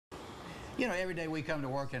You know, every day we come to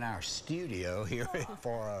work in our studio here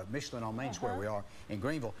for Michelin on Main Square. We are in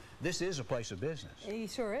Greenville. This is a place of business. He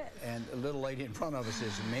sure is. And the little lady in front of us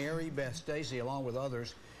is Mary Beth Stacy, along with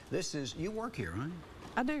others. This is, you work here, right?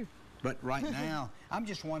 I do. But right now, I'm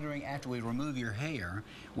just wondering, after we remove your hair,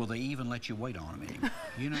 will they even let you wait on them anymore?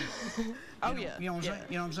 You know? Oh, yeah. You know what I'm saying?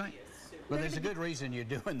 You know what I'm saying? But there's a good reason you're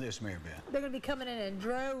doing this, Mary Beth. They're going to be coming in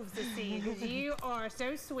droves to see you because you are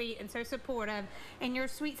so sweet and so supportive, and your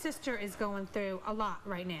sweet sister is going through a lot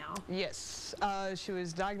right now. Yes. She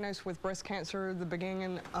was diagnosed with breast cancer the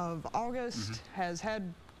beginning of August, has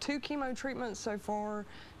had 2 chemo treatments so far,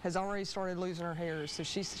 has already started losing her hair. So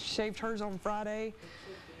she shaved hers on Friday.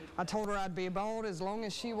 I told her I'd be bald as long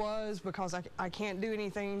as she was because I can't do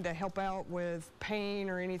anything to help out with pain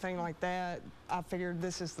or anything like that. I figured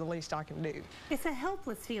this is the least I can do. It's a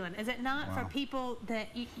helpless feeling, is it not, for people that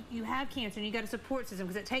you have cancer and you got a support system,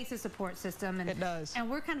 because it takes a support system. And it does. And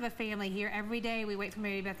we're kind of a family here. Every day we wait for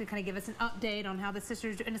Mary Beth to kind of give us an update on how the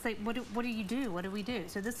sisters do. And it's like, what do you do? What do we do?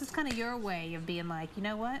 So this is kind of your way of being like, you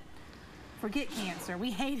know what? Forget cancer.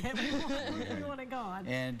 We hate it. We want it gone.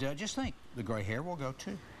 And just think, the gray hair will go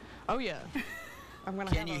too. Oh, yeah. I'm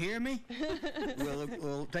gonna Can you hear me?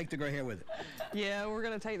 We'll take the gray hair with it. Yeah, we're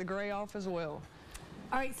going to take the gray off as well.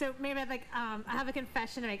 All right, so maybe I have a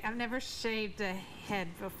confession to make. I've never shaved a head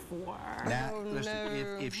before. Now, Oh, listen,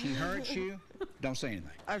 no. if she hurts you, don't say anything.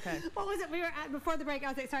 Okay. What was it? We were at, before the break, I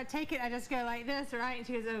was like, so I take it, I just go like this, right? And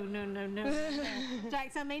she goes, oh, no, no, no, no.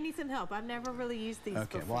 Jack, so I may need some help. I've never really used these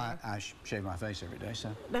Okay, before. well, I shave my face every day,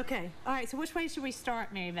 so. Okay, all right, so which way should we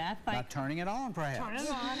start, Mary Beth? By turning it on, perhaps. Turn it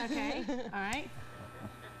on, okay. All right.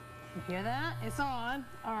 You hear that? It's on.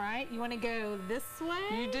 All right. You want to go this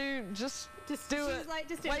way? You do. Just do it. Like,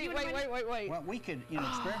 just wait. Well, we could,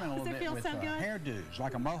 experiment a little Does it bit feel with so good? hairdos,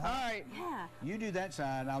 like a mohawk. All right. Yeah. You do that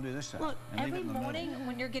side, I'll do this side. Look, and leave it every in the middle. morning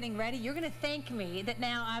when you're getting ready, you're going to thank me that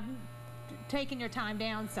now I've taken your time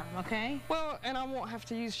down some, okay? Well, and I won't have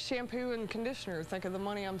to use shampoo and conditioner. Think of the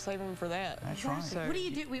money I'm saving for that. That's right. So What do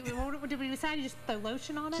you do? Did we decide to just throw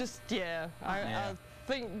lotion on it? just, yeah. I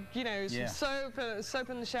think, some soap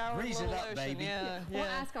in the shower, Grease a little it up, lotion. baby. Yeah, We'll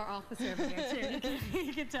ask our officer over here, too.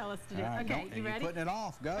 He can tell us to do it. All right, Okay, you ready? You're putting it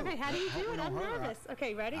off. Go. Okay, how do you Hope do we it? don't I'm hurt her. nervous.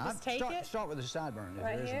 Okay, ready? Just take it. Start with the sideburn, if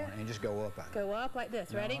Right there is here. one, and just go up. Go up like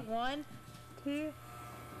this. Ready? 1, 2.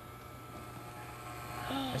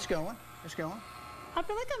 It's going. It's going. I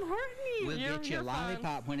feel like I'm hurting you. We'll get you a you're fine.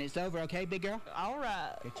 lollipop when it's over, okay, big girl? All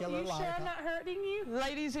right. Get you a You little sure I'm lollipop. not hurting you?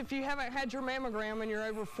 Ladies, if you haven't had your mammogram and you're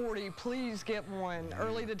over 40, please get one.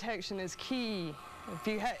 Early detection is key.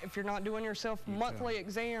 If you're not doing yourself monthly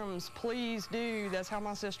exams, please do. That's how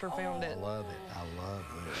my sister found I it. love it. I love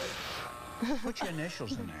this. Put your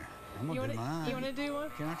initials in there. I'm going to do mine. You want to do one?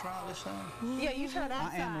 Can I try this side? Yeah, you try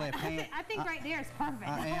that I am side. left-handed. I think right there is perfect.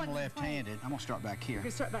 I Hold am on, left-handed. I'm going to start back here. You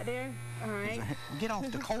start back there? All right. Get off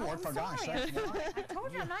the cord, for gosh sorry. sakes. I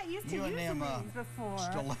told you I'm not used to You and using them these before.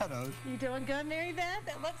 stilettos. You doing good, Mary Beth?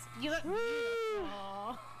 You look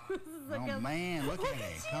beautiful. This is a Oh, good man, look at at it.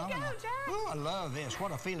 you Come go, on. Jack. Oh, I love this.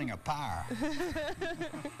 What a feeling of power.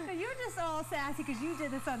 So you're just all sassy because you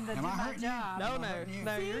did this on the Am I my hurting you? job. No, I'm no, hurting you.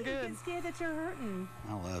 no, See, you're you good. get scared that you're hurting.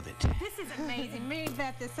 I love it. This is amazing. Mary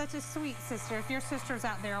Beth is such a sweet sister. If your sisters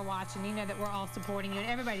out there are watching, you know that we're all supporting you and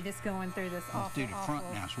everybody that's going through this Let's awful, do the front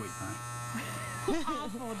now, sweet thing.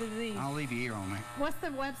 awful disease. I'll leave your ear on there. What's the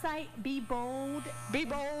website? Be Bold. Be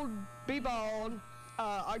bold, be bald.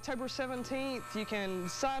 October 17th, you can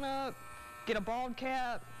sign up, get a bald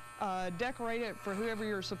cap, decorate it for whoever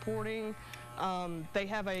you're supporting. They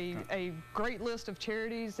have a great list of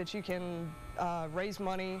charities that you can raise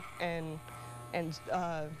money and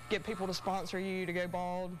get people to sponsor you to go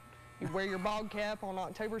bald. You wear your bald cap on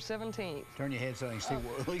October 17th. Turn your head so you can see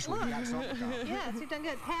at least we got something covered. Yes, you've done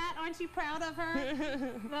good. Pat, aren't you proud of her?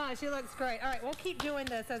 No, she looks great. All right, we'll keep doing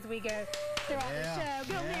this as we go throughout the show.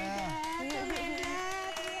 Go, Mary Beth. Go, Mary Beth.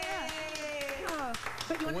 Oh,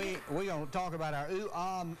 but you want to We're going to talk about our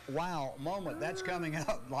wow moment. That's coming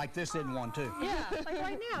up like this in one, too. yeah, like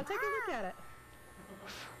right now. Take a look at it.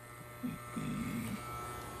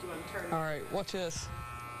 All right, watch this.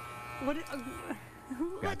 What?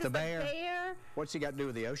 Got the bear. Bear. What's he got to do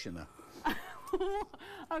with the ocean, though?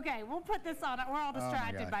 Okay, we'll put this on. We're all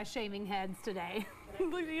distracted God. by shaving heads today.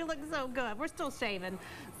 You look so good. We're still shaving.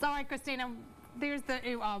 Sorry, Christina. There's the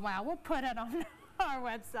ooh, oh wow. We'll put it on our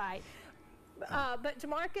website. But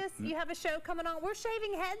Jamarcus, you have a show coming on. We're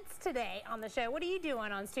shaving heads today on the show. What are you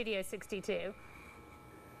doing on Studio 62?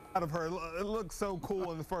 Out of her. It looks so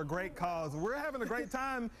cool and for a great cause. We're having a great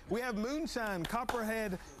time. We have Moonshine,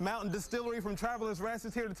 Copperhead Mountain Distillery from Travelers Rest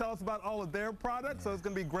is here to tell us about all of their products, so it's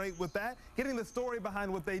going to be great with that. Getting the story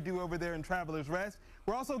behind what they do over there in Travelers Rest.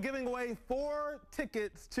 We're also giving away 4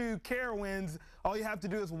 tickets to Carowinds. All you have to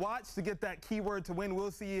do is watch to get that keyword to win.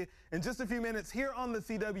 We'll see you in just a few minutes here on the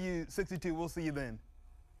CW62. We'll see you then.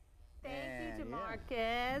 Thank you,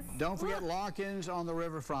 Jamarcus. Don't forget Larkins on the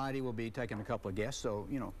River Friday. We'll be taking a couple of guests, so,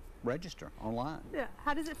 you know, register online. Yeah.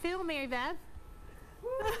 How does it feel, Mary Beth?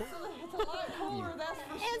 It's a lot cooler, that's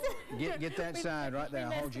for sure. Get that side right there.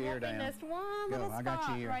 Hold your ear down. We missed one Go, little I got your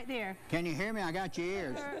spot ear. right there. Can you hear me? I got your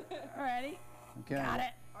ears. Ready? Okay. Got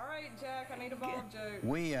it. All right, Jack, I need a ball joke.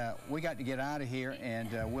 We got to get out of here, and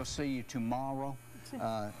we'll see you tomorrow.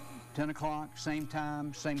 10 o'clock, same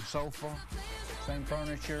time, same sofa, same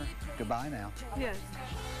furniture. Goodbye now. Yes.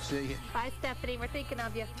 See you. Bye, Stephanie. We're thinking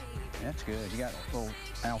of you. That's good. You got a little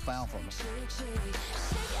alfalfa. Shake it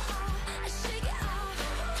off, shake